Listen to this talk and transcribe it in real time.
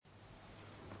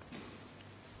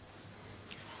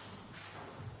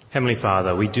Heavenly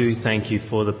Father, we do thank you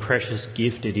for the precious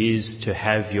gift it is to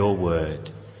have your word.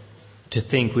 To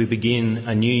think we begin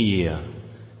a new year,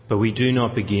 but we do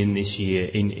not begin this year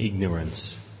in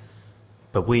ignorance.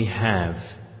 But we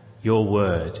have your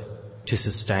word to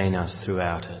sustain us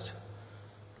throughout it.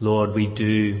 Lord, we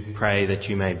do pray that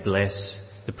you may bless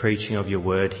the preaching of your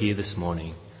word here this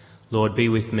morning. Lord, be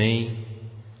with me.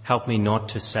 Help me not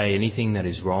to say anything that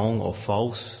is wrong or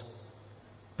false,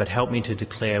 but help me to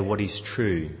declare what is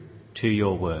true to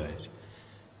your word.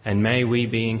 And may we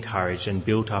be encouraged and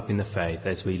built up in the faith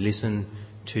as we listen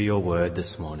to your word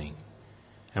this morning.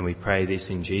 And we pray this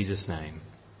in Jesus' name.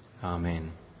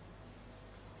 Amen.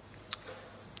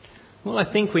 Well, I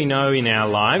think we know in our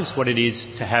lives what it is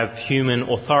to have human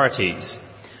authorities.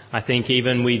 I think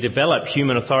even we develop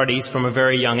human authorities from a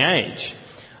very young age.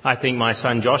 I think my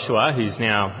son Joshua, who's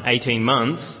now 18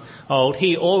 months old,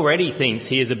 he already thinks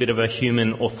he is a bit of a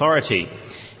human authority.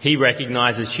 He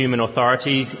recognises human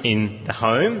authorities in the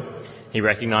home. He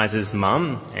recognises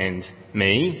Mum and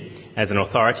me as an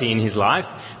authority in his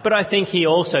life. But I think he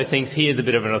also thinks he is a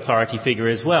bit of an authority figure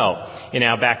as well. In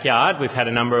our backyard, we've had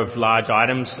a number of large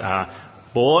items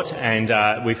bought,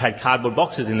 and we've had cardboard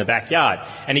boxes in the backyard.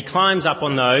 And he climbs up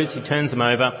on those, he turns them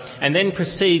over, and then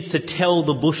proceeds to tell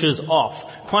the bushes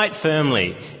off quite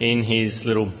firmly in his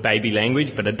little baby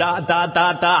language, but a da, da,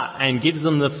 da, da, and gives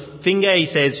them the finger. He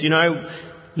says,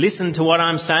 listen to what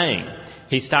I'm saying.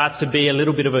 He starts to be a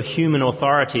little bit of a human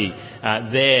authority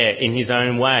there in his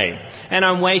own way. And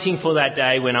I'm waiting for that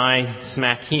day when I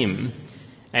smack him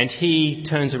and he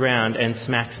turns around and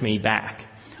smacks me back.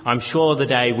 I'm sure the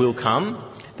day will come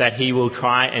that he will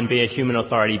try and be a human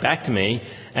authority back to me,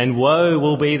 and woe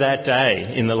will be that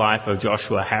day in the life of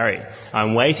Joshua Harry.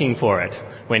 I'm waiting for it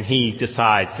when he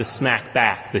decides to smack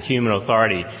back the human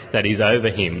authority that is over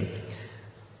him.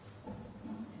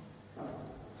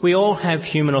 We all have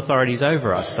human authorities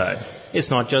over us, though. It's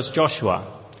not just Joshua,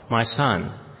 my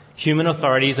son. Human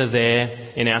authorities are there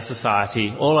in our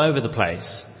society all over the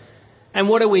place. And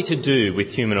what are we to do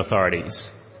with human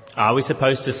authorities? Are we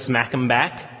supposed to smack them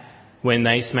back when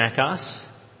they smack us?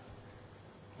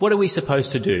 What are we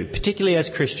supposed to do, particularly as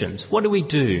Christians? What do we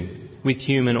do with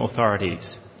human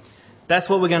authorities? That's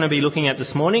what we're going to be looking at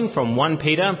this morning from 1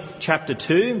 Peter chapter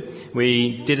 2.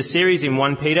 We did a series in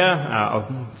 1 Peter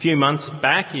a few months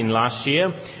back in last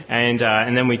year, and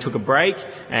then we took a break,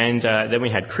 and then we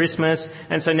had Christmas,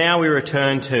 and so now we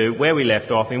return to where we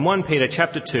left off in 1 Peter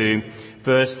chapter 2,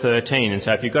 verse 13. And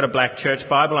so if you've got a black church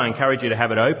Bible, I encourage you to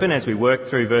have it open as we work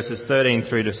through verses 13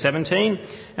 through to 17,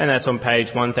 and that's on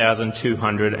page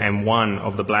 1201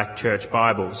 of the black church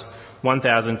Bibles.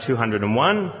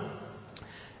 1201.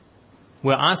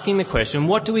 We're asking the question,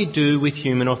 what do we do with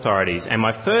human authorities? And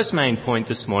my first main point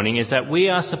this morning is that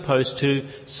we are supposed to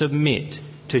submit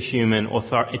to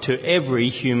every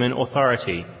human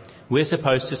authority. We're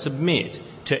supposed to submit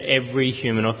to every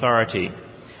human authority.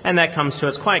 And that comes to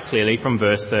us quite clearly from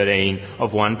verse 13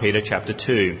 of 1 Peter chapter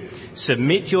 2.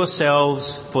 Submit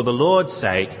yourselves for the Lord's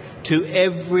sake to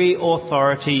every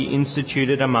authority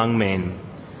instituted among men,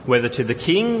 whether to the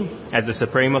king as the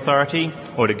supreme authority,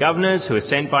 or to governors who are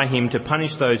sent by him to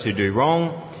punish those who do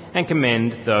wrong and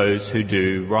commend those who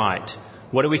do right.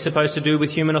 What are we supposed to do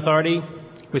with human authority?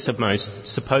 We're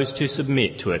supposed to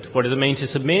submit to it. What does it mean to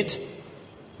submit?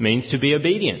 It means to be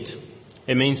obedient.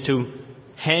 It means to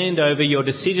hand over your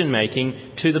decision-making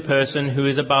to the person who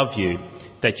is above you,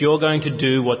 that you're going to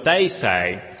do what they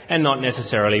say and not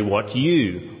necessarily what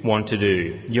you want to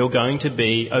do. You're going to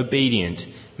be obedient.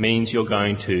 Means you're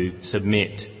going to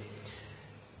submit.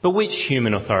 But which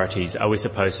human authorities are we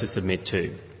supposed to submit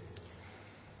to?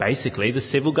 Basically, the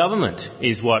civil government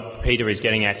is what Peter is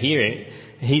getting at here.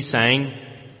 He's saying,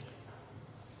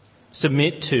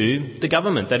 submit to the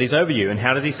government that is over you. And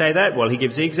how does he say that? Well, he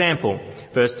gives the example.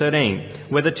 Verse 13,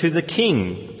 whether to the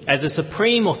king as a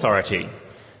supreme authority.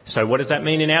 So what does that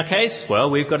mean in our case? Well,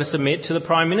 we've got to submit to the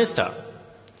Prime Minister.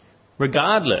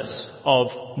 Regardless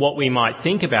of what we might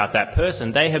think about that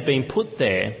person, they have been put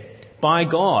there by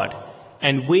God,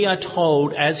 and we are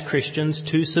told as Christians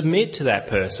to submit to that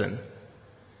person.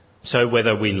 So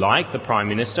whether we like the Prime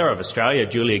Minister of Australia,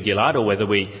 Julia Gillard, or whether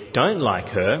we don't like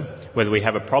her, whether we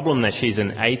have a problem that she's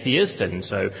an atheist and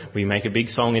so we make a big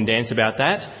song and dance about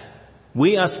that,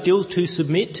 we are still to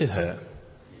submit to her.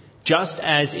 Just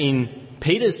as in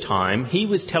Peter's time, he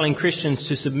was telling Christians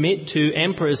to submit to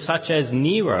emperors such as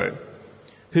Nero,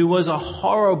 who was a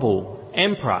horrible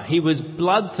emperor. He was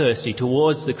bloodthirsty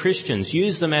towards the Christians,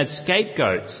 used them as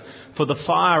scapegoats for the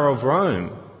fire of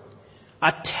Rome.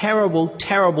 A terrible,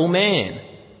 terrible man.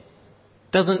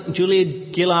 Doesn't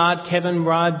Julia Gillard, Kevin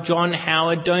Rudd, John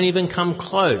Howard, don't even come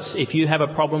close, if you have a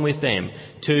problem with them,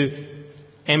 to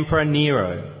Emperor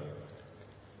Nero.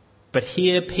 But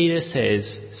here Peter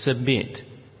says, submit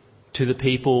to the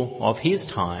people of his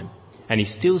time. And he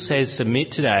still says,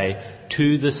 submit today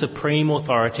to the supreme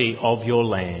authority of your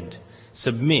land.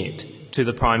 Submit to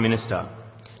the Prime Minister.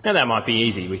 Now that might be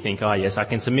easy. We think, oh yes, I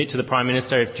can submit to the Prime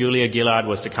Minister. If Julia Gillard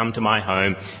was to come to my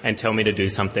home and tell me to do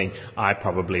something, I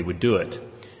probably would do it.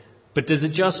 But is it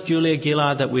just Julia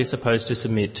Gillard that we're supposed to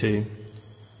submit to?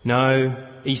 No,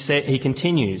 he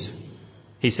continues.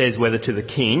 He says whether to the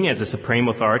king as a supreme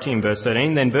authority in verse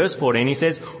 13, then verse 14 he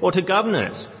says, or to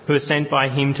governors who are sent by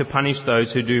him to punish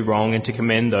those who do wrong and to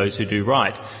commend those who do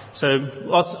right. So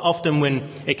often when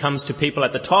it comes to people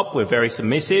at the top, we're very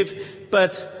submissive,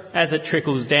 but as it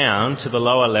trickles down to the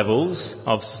lower levels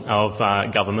of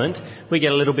government, we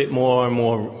get a little bit more and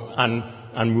more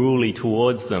unruly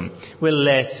towards them. We're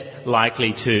less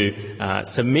likely to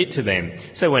submit to them.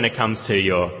 So when it comes to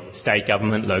your state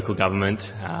government, local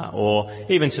government, or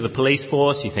even to the police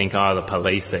force, you think, oh, the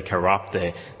police, they're corrupt,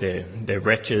 they're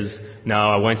wretches.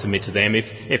 No, I won't submit to them.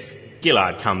 If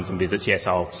Gillard comes and visits, yes,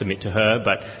 I'll submit to her,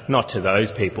 but not to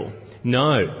those people.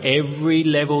 No, every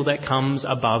level that comes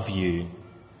above you,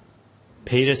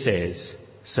 Peter says,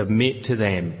 submit to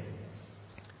them.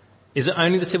 Is it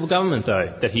only the civil government,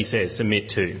 though, that he says submit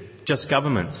to? Just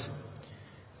governments?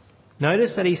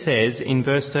 Notice that he says in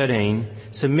verse 13,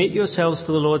 submit yourselves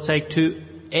for the Lord's sake to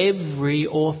every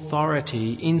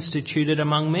authority instituted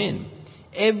among men.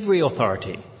 Every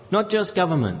authority, not just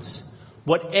governments.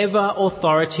 Whatever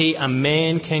authority a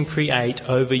man can create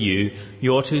over you,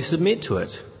 you're to submit to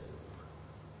it.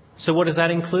 So what does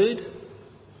that include?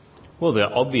 Well, the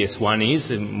obvious one is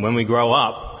when we grow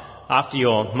up, after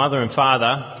your mother and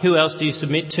father, who else do you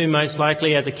submit to most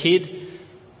likely as a kid?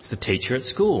 It's the teacher at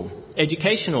school.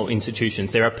 Educational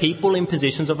institutions. There are people in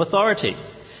positions of authority,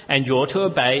 and you're to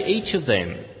obey each of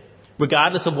them,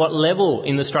 regardless of what level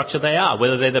in the structure they are,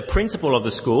 whether they're the principal of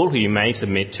the school, who you may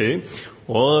submit to,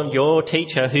 or your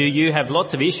teacher, who you have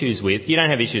lots of issues with. You don't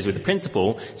have issues with the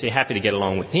principal, so you're happy to get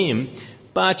along with him,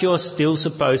 but you're still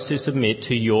supposed to submit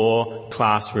to your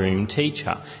classroom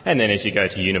teacher. And then as you go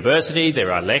to university,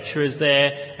 there are lecturers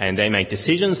there, and they make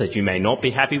decisions that you may not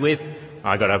be happy with.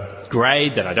 I got a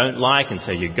grade that I don't like, and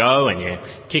so you go and you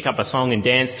kick up a song and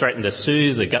dance, threaten to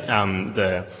sue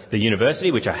the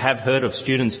university, which I have heard of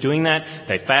students doing that.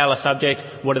 They fail a subject.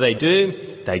 What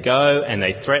do? They go and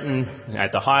they threaten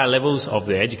at the higher levels of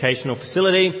the educational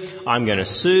facility, I'm going to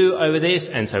sue over this.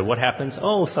 And so what happens?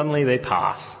 Oh, suddenly they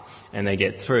pass and they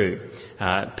get through.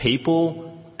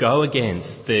 People go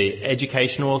against the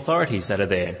educational authorities that are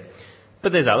there.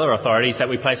 But there's other authorities that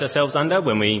we place ourselves under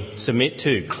when we submit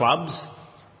to clubs.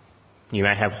 You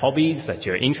may have hobbies that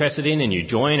you're interested in and you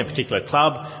join a particular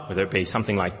club, whether it be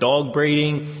something like dog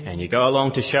breeding, and you go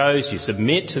along to shows, you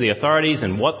submit to the authorities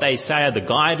and what they say are the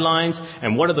guidelines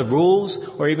and what are the rules,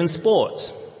 or even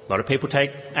sports. A lot of people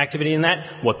take activity in that.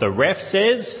 What the ref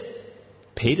says,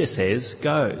 Peter says,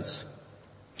 goes.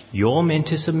 You're meant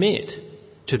to submit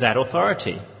to that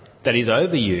authority that is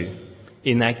over you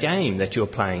in that game that you're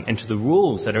playing and to the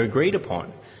rules that are agreed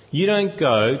upon. You don't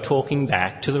go talking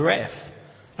back to the ref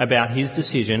about his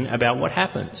decision about what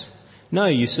happens. No,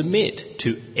 you submit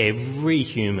to every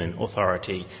human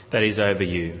authority that is over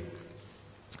you.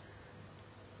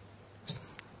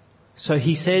 So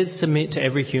he says submit to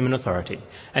every human authority.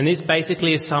 And this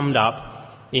basically is summed up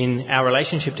in our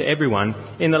relationship to everyone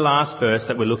in the last verse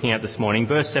that we're looking at this morning,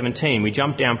 verse 17. We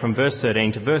jump down from verse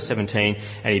 13 to verse 17,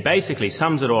 and he basically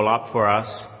sums it all up for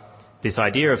us, this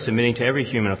idea of submitting to every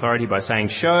human authority, by saying,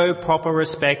 show proper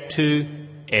respect to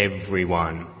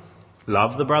everyone.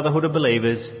 Love the brotherhood of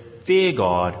believers, fear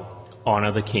God,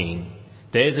 honour the king.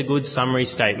 There's a good summary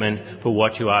statement for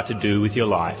what you are to do with your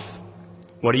life.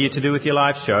 What are you to do with your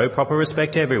life? Show proper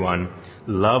respect to everyone,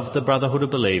 love the brotherhood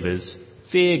of believers,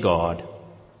 fear God,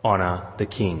 honour the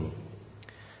king.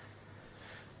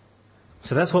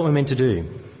 So that's what we're meant to do.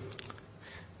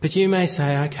 But you may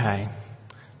say, okay,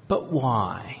 but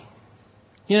why?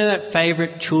 You know that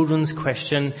favourite children's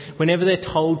question, whenever they're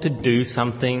told to do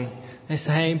something, they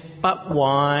say, but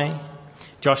why?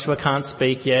 Joshua can't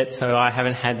speak yet, so I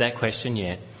haven't had that question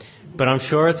yet. But I'm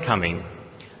sure it's coming.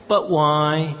 But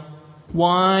why?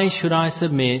 Why should I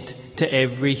submit to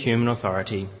every human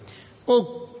authority?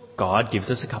 Well, God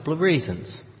gives us a couple of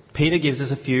reasons. Peter gives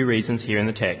us a few reasons here in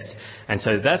the text. And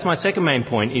so that's my second main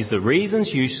point, is the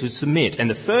reasons you should submit. And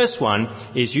the first one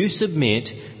is you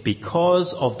submit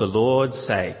because of the Lord's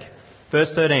sake.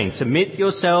 Verse 13, submit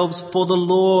yourselves for the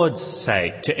Lord's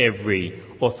sake to every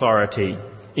authority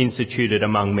instituted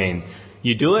among men.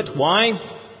 You do it. Why?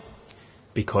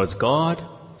 Because God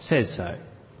says so,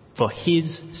 for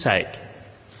his sake.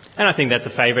 And I think that's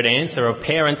a favourite answer of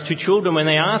parents to children when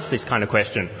they ask this kind of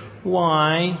question.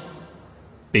 Why?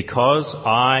 Because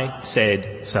I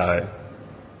said so.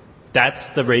 That's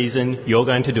the reason you're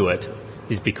going to do it,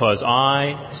 is because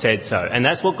I said so. And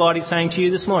that's what God is saying to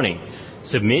you this morning.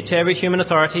 Submit to every human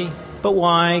authority. But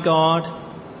why, God?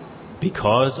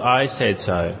 Because I said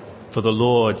so, for the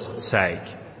Lord's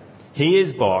sake. He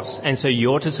is boss, and so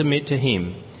you're to submit to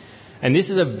him. And this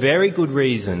is a very good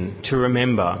reason to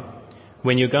remember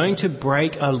when you're going to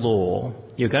break a law,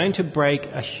 you're going to break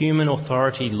a human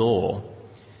authority law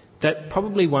that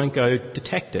probably won't go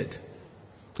detected.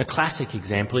 A classic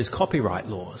example is copyright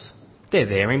laws. They're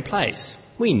there in place.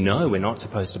 We know we're not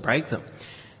supposed to break them.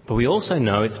 But we also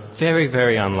know it's very,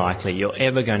 very unlikely you're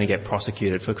ever going to get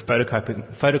prosecuted for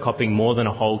photocopying more than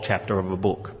a whole chapter of a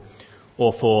book,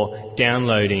 or for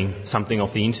downloading something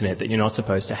off the internet that you're not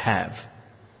supposed to have.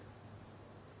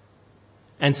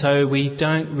 And so we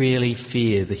don't really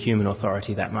fear the human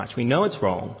authority that much. We know it's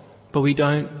wrong, but we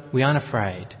aren't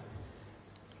afraid.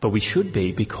 But we should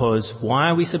be, because why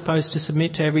are we supposed to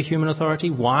submit to every human authority?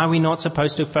 Why are we not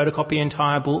supposed to photocopy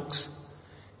entire books?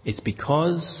 It's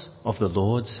because of the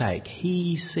Lord's sake.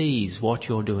 He sees what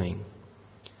you're doing.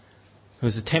 It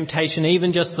was a temptation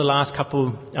even just the last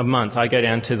couple of months. I go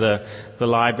down to the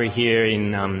library here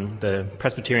in the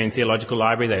Presbyterian Theological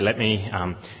Library. They let me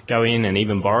go in and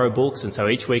even borrow books. And so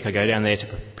each week I go down there to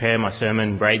prepare my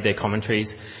sermon, read their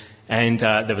commentaries. And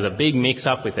there was a big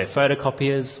mix-up with their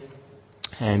photocopiers.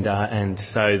 And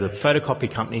so the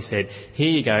photocopy company said, here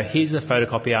you go, here's a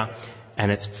photocopier,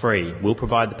 and it's free. We'll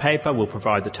provide the paper, we'll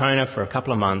provide the toner for a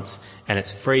couple of months, and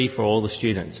it's free for all the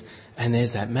students. And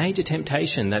there's that major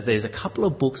temptation that there's a couple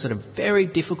of books that are very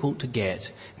difficult to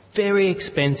get, very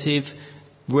expensive,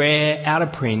 rare, out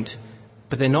of print,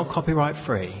 but they're not copyright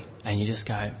free. And you just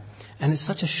go, and it's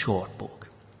such a short book.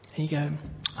 And you go,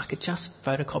 I could just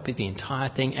photocopy the entire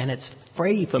thing and it's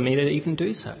free for me to even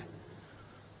do so.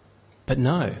 But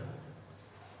no,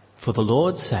 for the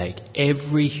Lord's sake,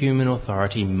 every human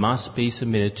authority must be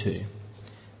submitted to.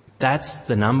 That's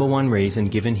the number one reason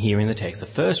given here in the text. The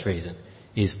first reason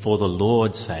is for the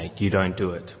Lord's sake, you don't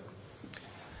do it.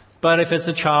 But if it's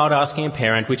a child asking a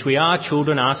parent, which we are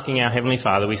children asking our Heavenly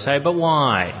Father, we say, but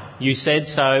why? You said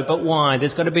so, but why?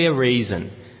 There's got to be a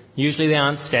reason. Usually they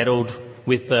aren't settled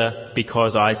with the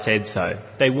because I said so.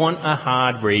 They want a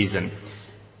hard reason.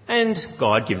 And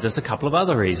God gives us a couple of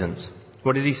other reasons.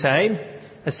 What does he say?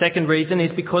 A second reason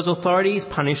is because authorities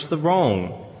punish the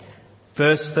wrong.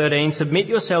 Verse 13, submit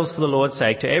yourselves for the Lord's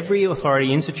sake to every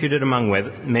authority instituted among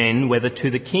men, whether to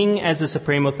the king as the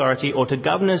supreme authority or to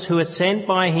governors who are sent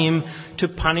by him to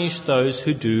punish those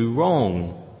who do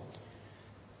wrong.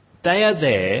 They are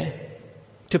there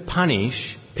to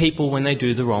punish people when they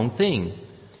do the wrong thing.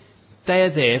 They are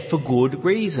there for good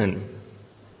reason.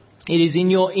 It is in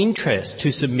your interest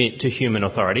to submit to human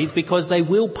authorities because they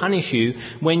will punish you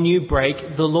when you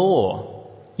break the law.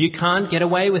 You can't get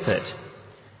away with it.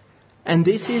 And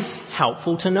this is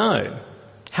helpful to know,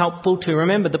 helpful to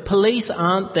remember. The police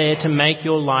aren't there to make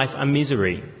your life a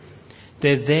misery.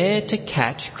 They're there to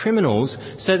catch criminals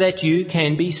so that you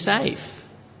can be safe.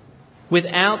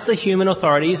 Without the human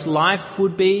authorities, life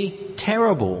would be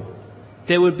terrible.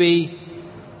 There would be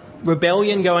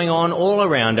rebellion going on all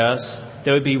around us.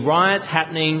 There would be riots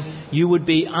happening. You would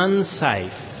be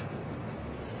unsafe.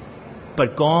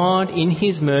 But God, in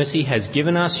his mercy, has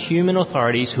given us human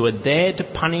authorities who are there to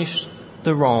punish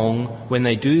the wrong when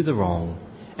they do the wrong.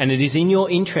 And it is in your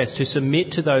interest to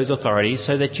submit to those authorities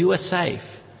so that you are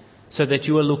safe, so that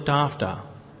you are looked after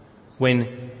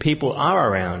when people are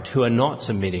around who are not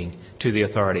submitting to the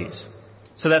authorities.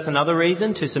 So that's another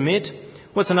reason to submit.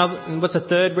 What's a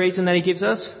third reason that he gives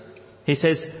us? He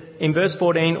says in verse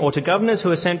 14, or to governors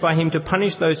who are sent by him to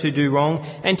punish those who do wrong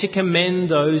and to commend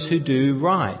those who do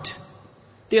right.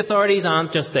 The authorities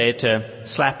aren't just there to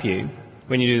slap you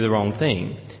when you do the wrong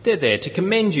thing. They're there to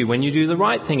commend you when you do the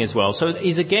right thing as well. So it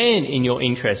is again in your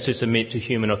interest to submit to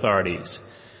human authorities.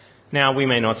 Now, we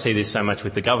may not see this so much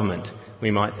with the government.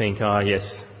 We might think, oh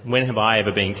yes, when have I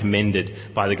ever been commended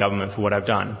by the government for what I've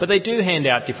done? But they do hand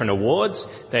out different awards.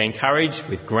 They encourage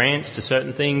with grants to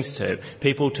certain things, to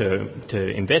people to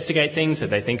investigate things that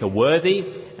they think are worthy.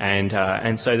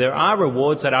 And so there are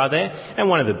rewards that are there. And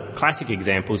one of the classic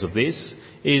examples of this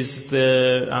is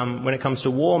when it comes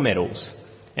to war medals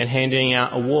and handing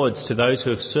out awards to those who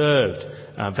have served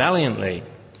valiantly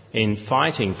in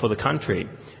fighting for the country.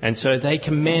 And so they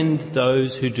commend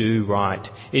those who do right.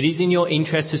 It is in your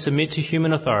interest to submit to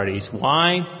human authorities.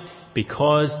 Why?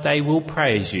 because they will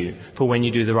praise you for when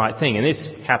you do the right thing. And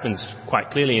this happens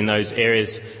quite clearly in those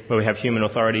areas where we have human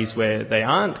authorities where they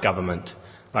aren't government.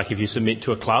 Like if you submit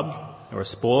to a club or a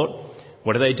sport,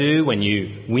 what do? When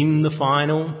you win the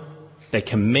final, they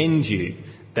commend you.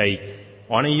 They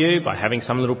honour you by having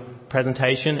some little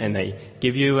presentation, and they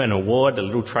give you an award, a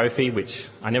little trophy, which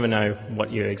I never know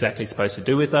what you're exactly supposed to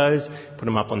do with those. Put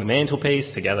them up on the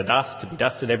mantelpiece to gather dust, to be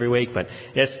dusted every week. But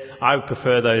yes, I would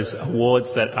prefer those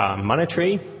awards that are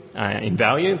monetary in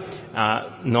value,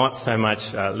 not so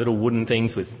much little wooden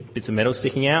things with bits of metal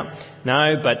sticking out.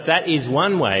 No, but that is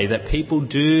one way that people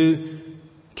do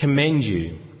commend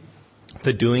you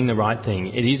for doing the right thing.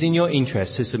 It is in your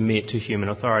interest to submit to human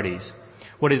authorities.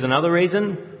 What is another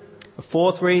reason? A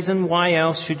fourth reason, why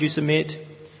else should you submit?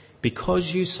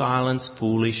 Because you silence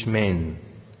foolish men.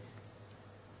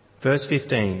 Verse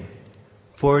 15,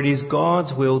 for it is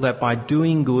God's will that by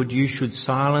doing good you should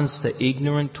silence the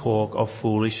ignorant talk of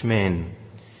foolish men.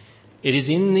 It is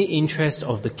in the interest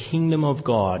of the kingdom of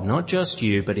God, not just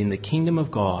you, but in the kingdom of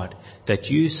God,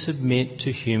 that you submit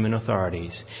to human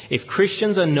authorities. If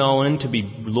Christians are known to be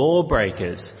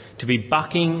lawbreakers, to be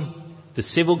bucking the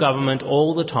civil government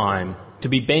all the time, to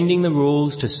be bending the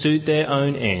rules to suit their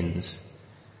own ends,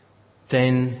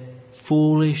 then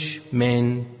foolish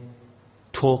men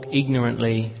talk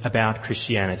ignorantly about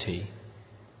Christianity.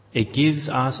 It gives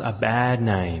us a bad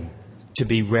name to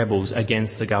be rebels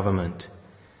against the government.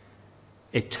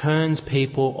 It turns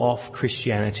people off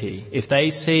Christianity. If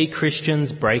they see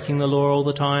Christians breaking the law all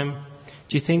the time,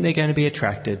 do you think they're going to be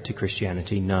attracted to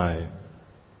Christianity? No.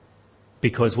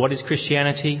 Because what is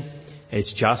Christianity?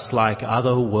 It's just like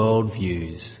other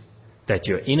worldviews, that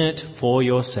you're in it for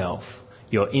yourself.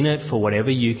 You're in it for whatever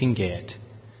you can get.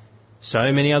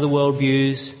 So many other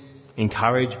worldviews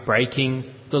encourage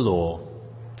breaking the law.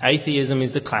 Atheism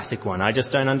is the classic one. I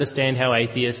just don't understand how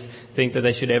atheists think that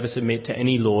they should ever submit to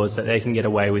any laws that they can get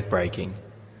away with breaking.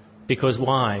 Because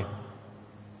why?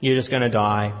 You're just going to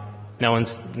die.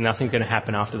 Nothing's going to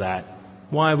happen after that.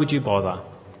 Why would you bother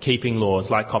keeping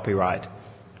laws like copyright?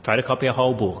 Photocopy a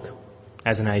whole book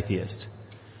as an atheist.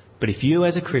 But if you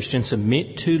as a Christian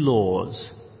submit to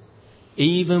laws,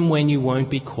 even when you won't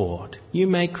be caught, you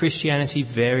make Christianity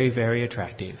very, very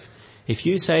attractive. If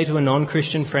you say to a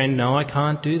non-Christian friend, no, I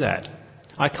can't do that.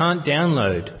 I can't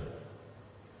download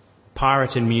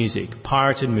pirated music,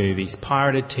 pirated movies,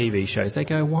 pirated TV shows. They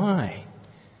go, why?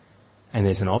 And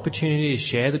there's an opportunity to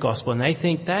share the gospel, and they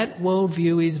think that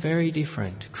worldview is very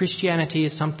different. Christianity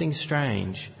is something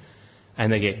strange.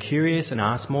 And they get curious and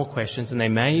ask more questions, and they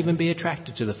may even be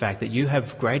attracted to the fact that you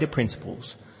have greater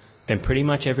principles than pretty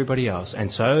much everybody else.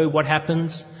 And so what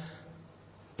happens?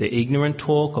 The ignorant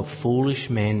talk of foolish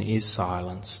men is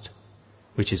silenced,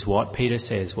 which is what Peter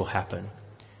says will happen.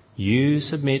 You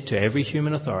submit to every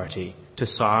human authority to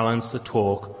silence the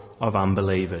talk of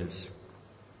unbelievers.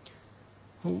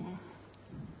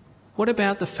 What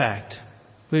about the fact,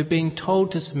 we're being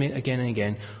told to submit again and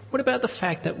again, what about the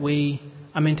fact that we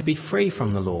are meant to be free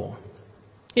from the law?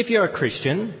 If you're a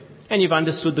Christian and you've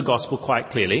understood the gospel quite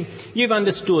clearly, you've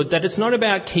understood that it's not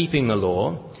about keeping the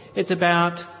law, it's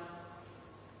about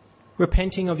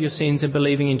repenting of your sins and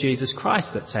believing in Jesus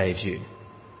Christ that saves you.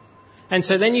 And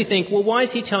so then you think, well, why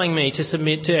is he telling me to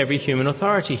submit to every human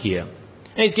authority here?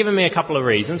 And he's given me a couple of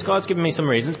reasons. God's given me some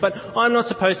reasons, but I'm not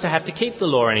supposed to have to keep the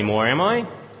law anymore, am I?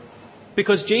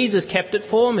 Because Jesus kept it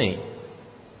for me.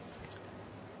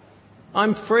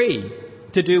 I'm free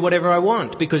to do whatever I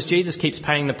want because Jesus keeps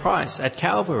paying the price at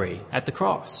Calvary, at the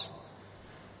cross.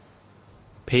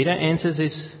 Peter answers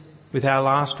this with our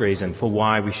last reason for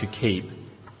why we should keep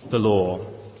the law,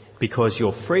 because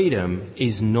your freedom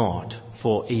is not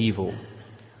for evil.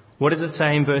 What does it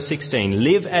say in verse 16?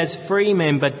 Live as free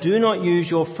men, but do not use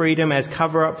your freedom as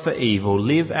cover up for evil.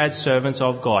 Live as servants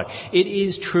of God. It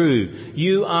is true.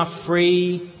 You are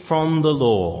free from the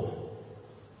law.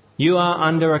 You are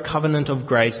under a covenant of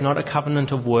grace, not a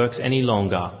covenant of works any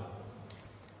longer.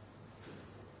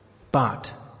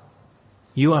 But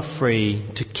you are free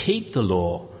to keep the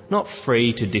law, not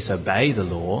free to disobey the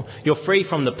law. You're free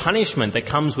from the punishment that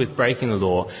comes with breaking the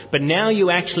law, but now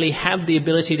you actually have the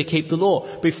ability to keep the law.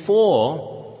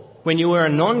 Before, when you were a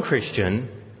non-Christian,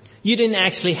 you didn't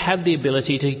actually have the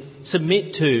ability to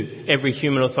submit to every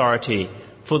human authority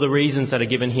for the reasons that are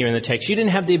given here in the text. You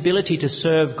didn't have the ability to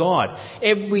serve God.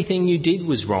 Everything you did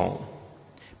was wrong.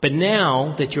 But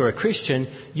now that you're a Christian,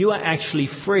 you are actually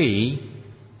free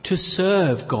to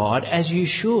serve God as you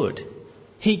should.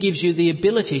 He gives you the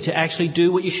ability to actually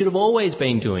do what you should have always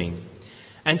been doing.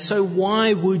 And so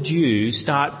why would you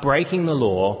start breaking the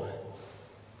law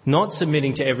not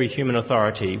submitting to every human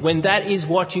authority, when that is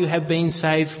what you have been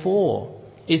saved for,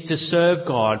 is to serve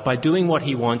God by doing what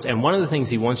he wants, and one of the things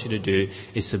he wants you to do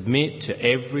is submit to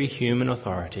every human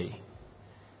authority.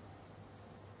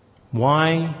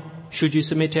 Why should you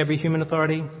submit to every human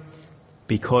authority?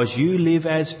 Because you live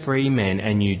as free men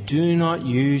and you do not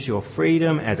use your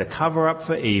freedom as a cover-up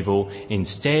for evil.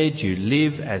 Instead, you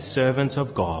live as servants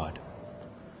of God.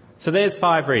 So there's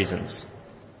 5 reasons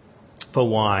for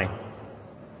why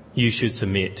you should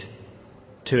submit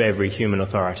to every human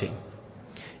authority.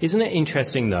 Isn't it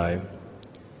interesting, though,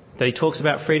 that he talks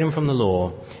about freedom from the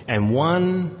law, and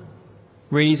one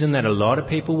reason that a lot of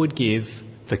people would give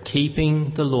for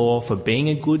keeping the law, for being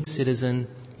a good citizen,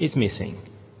 is missing.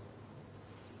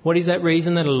 What is that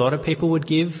reason that a lot of people would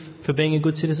give for being a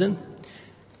good citizen?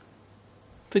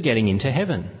 For getting into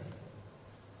heaven.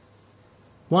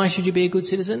 Why should you be a good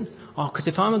citizen? Oh, because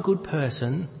if I'm a good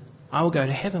person, I will go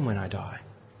to heaven when I die.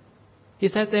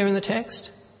 Is that there in the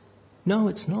text? No,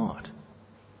 it's not.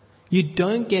 You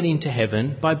don't get into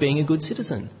heaven by being a good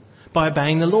citizen, by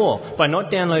obeying the law, by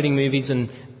not downloading movies and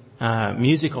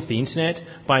music off the internet,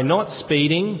 by not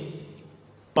speeding,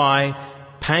 by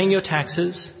paying your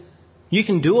taxes. You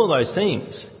can do all those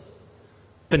things,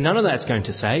 but none of that's going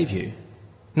to save you.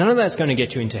 None of that's going to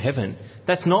get you into heaven.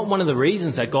 That's not one of the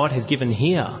reasons that God has given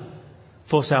here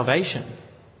for salvation.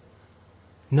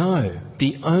 No,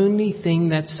 the only thing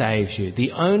that saves you,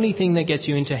 the only thing that gets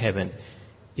you into heaven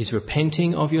is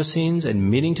repenting of your sins,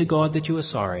 admitting to God that you are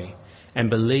sorry, and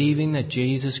believing that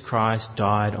Jesus Christ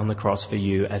died on the cross for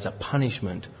you as a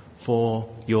punishment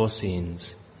for your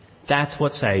sins. That's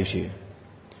what saves you.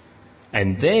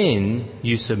 And then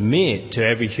you submit to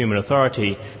every human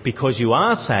authority because you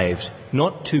are saved,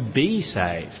 not to be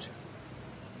saved.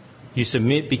 You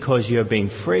submit because you have been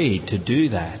freed to do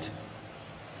that.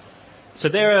 So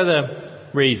there are the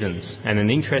reasons, and an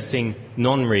interesting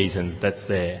non-reason that's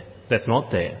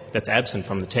not there, that's absent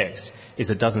from the text,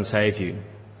 is it doesn't save you.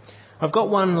 I've got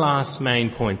one last main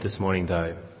point this morning,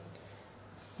 though.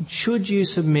 Should you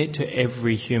submit to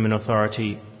every human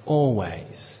authority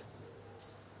always?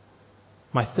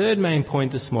 My third main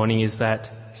point this morning is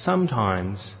that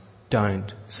sometimes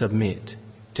don't submit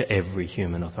to every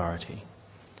human authority.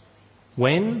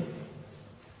 When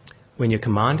you're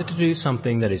commanded to do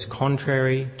something that is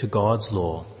contrary to God's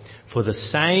law, for the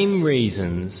same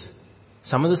reasons,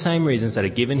 some of the same reasons that are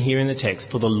given here in the text,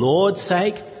 for the Lord's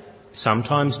sake,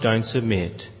 sometimes don't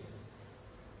submit.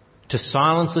 To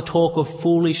silence the talk of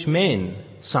foolish men,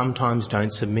 sometimes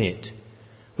don't submit.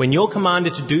 When you're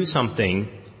commanded to do something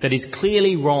that is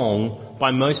clearly wrong by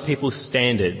most people's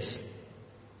standards,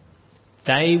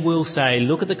 they will say,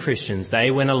 look at the Christians,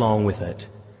 they went along with it.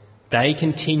 They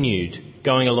continued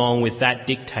going along with that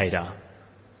dictator.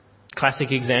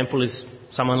 Classic example is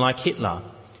someone like Hitler,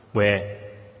 where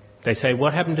they say,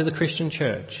 what happened to the Christian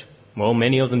church? Well,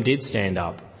 many of them did stand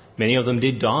up. Many of them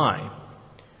did die.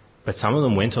 But some of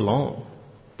them went along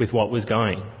with what was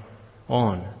going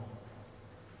on.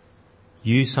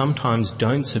 You sometimes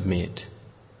don't submit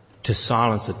to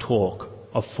silence the talk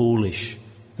of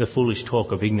the foolish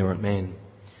talk of ignorant men.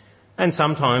 And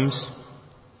sometimes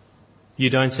you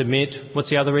don't submit. What's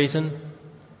the other reason?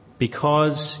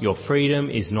 Because your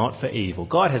freedom is not for evil.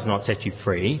 God has not set you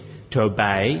free to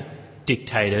obey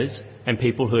dictators and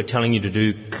people who are telling you to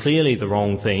do clearly the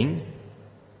wrong thing.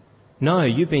 No,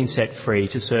 you've been set free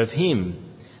to serve him.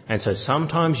 And so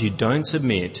sometimes you don't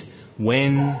submit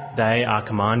when they are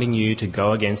commanding you to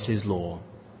go against his law.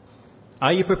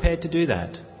 Are you prepared to do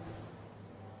that?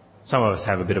 Some of us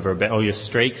have a bit of a rebellious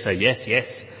streak, so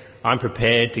yes, I'm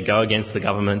prepared to go against the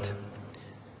government.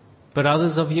 But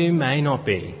others of you may not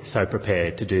be so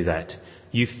prepared to do that.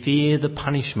 You fear the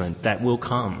punishment that will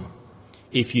come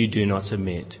if you do not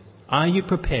submit. Are you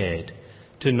prepared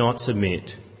to not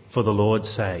submit for the Lord's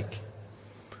sake?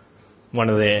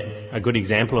 A good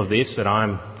example of this that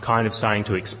I'm kind of starting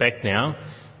to expect now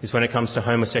is when it comes to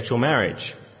homosexual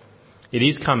marriage. It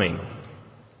is coming.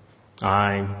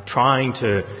 I'm trying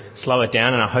to slow it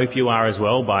down, and I hope you are as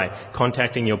well, by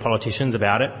contacting your politicians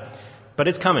about it. But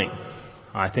it's coming.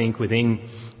 I think within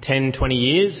 10, 20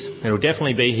 years, it'll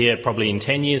definitely be here probably in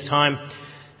 10 years' time.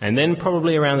 And then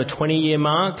probably around the 20-year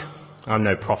mark, I'm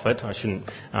no prophet, I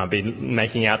shouldn't be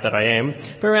making out that I am,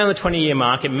 but around the 20-year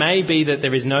mark, it may be that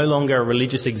there is no longer a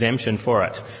religious exemption for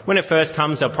it. When it first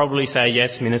comes, they'll probably say,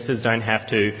 yes, ministers don't have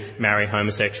to marry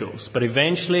homosexuals. But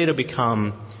eventually it'll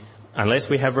become, unless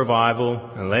we have revival,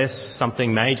 unless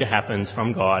something major happens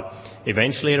from God,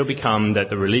 eventually it'll become that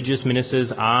the religious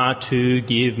ministers are to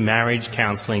give marriage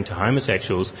counselling to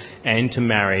homosexuals and to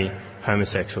marry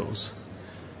homosexuals.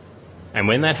 And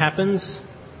when that happens,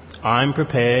 I'm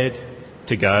prepared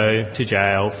to go to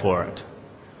jail for it.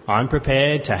 I'm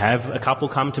prepared to have a couple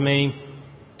come to me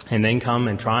and then come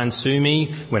and try and sue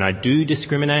me when I do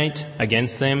discriminate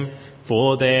against them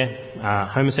for their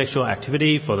homosexual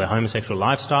activity, for their homosexual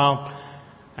lifestyle.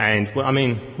 And, well, I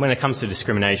mean, when it comes to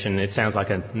discrimination, it sounds like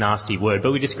a nasty word,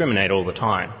 but we discriminate all the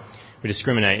time. We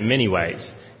discriminate in many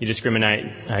ways. You discriminate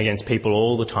against people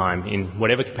all the time in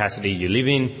whatever capacity you live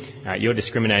in. You're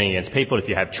discriminating against people. If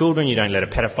you have children, you don't let a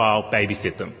pedophile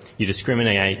babysit them. You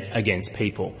discriminate against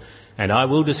people. And I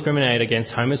will discriminate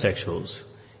against homosexuals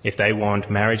if they want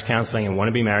marriage counselling and want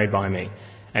to be married by me.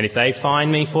 And if they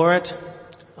fine me for it,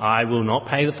 I will not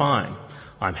pay the fine.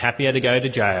 I'm happier to go to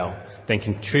jail than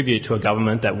contribute to a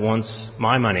government that wants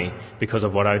my money because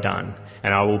of what I've done.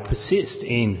 And I will persist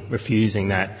in refusing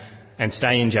that and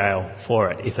stay in jail for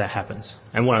it if that happens.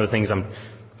 And one of the things I'm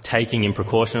taking in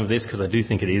precaution of this, because I do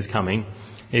think it is coming,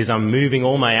 is I'm moving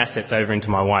all my assets over into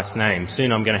my wife's name.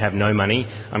 Soon I'm going to have no money.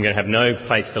 I'm going to have no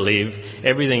place to live.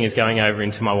 Everything is going over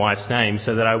into my wife's name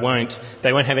so that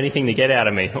they won't have anything to get out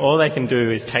of me. All they can do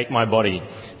is take my body,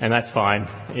 and that's fine.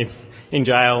 If in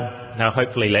jail, they'll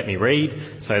hopefully let me read,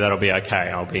 so that'll be okay.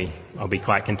 I'll be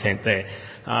quite content there.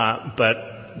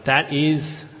 But that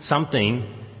is something,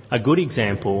 a good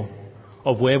example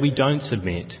of where we don't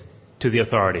submit to the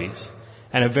authorities,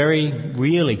 and a very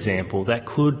real example that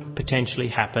could potentially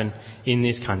happen in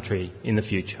this country in the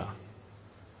future.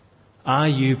 Are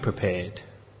you prepared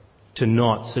to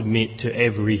not submit to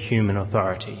every human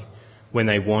authority when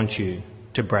they want you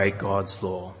to break God's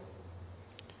law?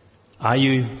 Are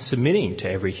you submitting to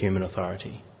every human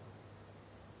authority?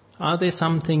 Are there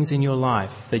some things in your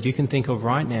life that you can think of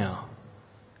right now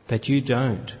that you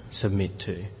don't submit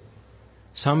to?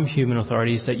 Some human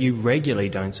authorities that you regularly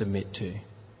don't submit to?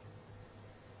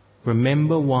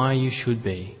 Remember why you should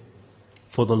be,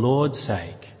 for the Lord's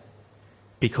sake,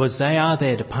 because they are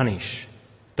there to punish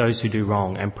those who do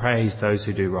wrong and praise those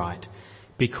who do right,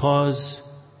 because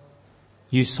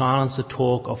you silence the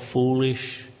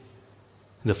foolish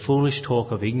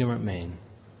talk of ignorant men.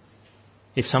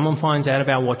 If someone finds out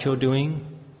about what you're doing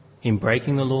in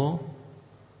breaking the law,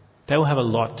 they will have a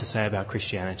lot to say about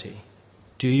Christianity.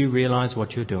 Do you realise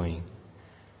what you're doing?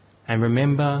 And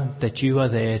remember that you are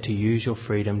there to use your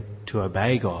freedom to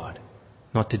obey God,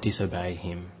 not to disobey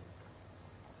him.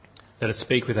 Let us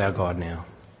speak with our God now.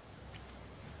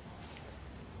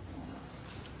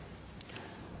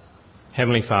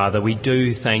 Heavenly Father, we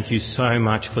do thank you so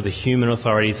much for the human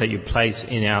authorities that you place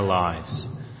in our lives.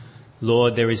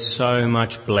 Lord, there is so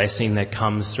much blessing that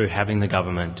comes through having the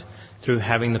government, through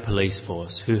having the police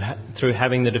force, through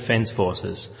having the defence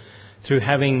forces, through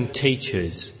having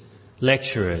teachers,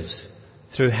 lecturers,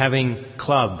 through having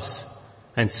clubs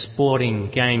and sporting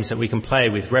games that we can play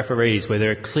with referees where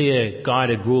there are clear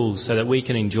guided rules so that we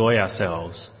can enjoy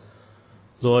ourselves.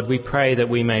 Lord, we pray that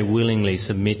we may willingly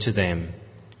submit to them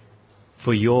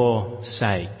for your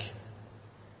sake,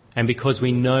 and because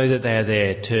we know that they are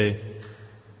there to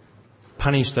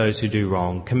punish those who do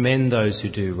wrong, commend those who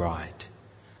do right.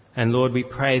 And Lord, we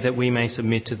pray that we may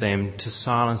submit to them to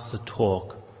silence the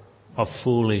talk of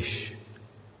foolish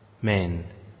men.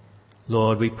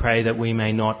 Lord, we pray that we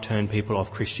may not turn people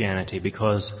off Christianity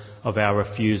because of our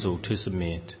refusal to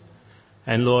submit.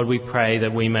 And Lord, we pray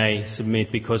that we may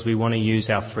submit because we want to use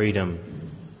our freedom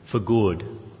for good,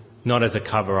 not as a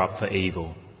cover-up for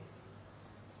evil.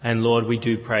 And Lord, we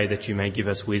do pray that you may give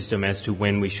us wisdom as to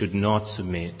when we should not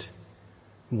submit.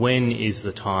 When is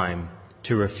the time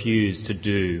to refuse to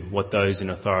do what those in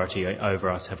authority over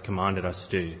us have commanded us to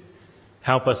do?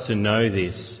 Help us to know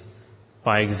this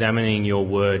by examining your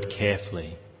word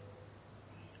carefully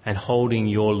and holding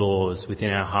your laws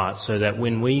within our hearts, so that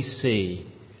when we see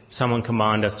someone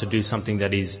command us to do something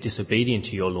that is disobedient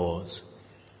to your laws,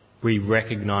 we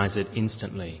recognise it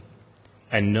instantly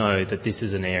and know that this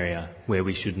is an area where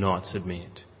we should not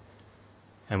submit.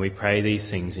 And we pray these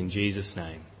things in Jesus'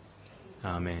 name.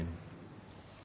 Amen.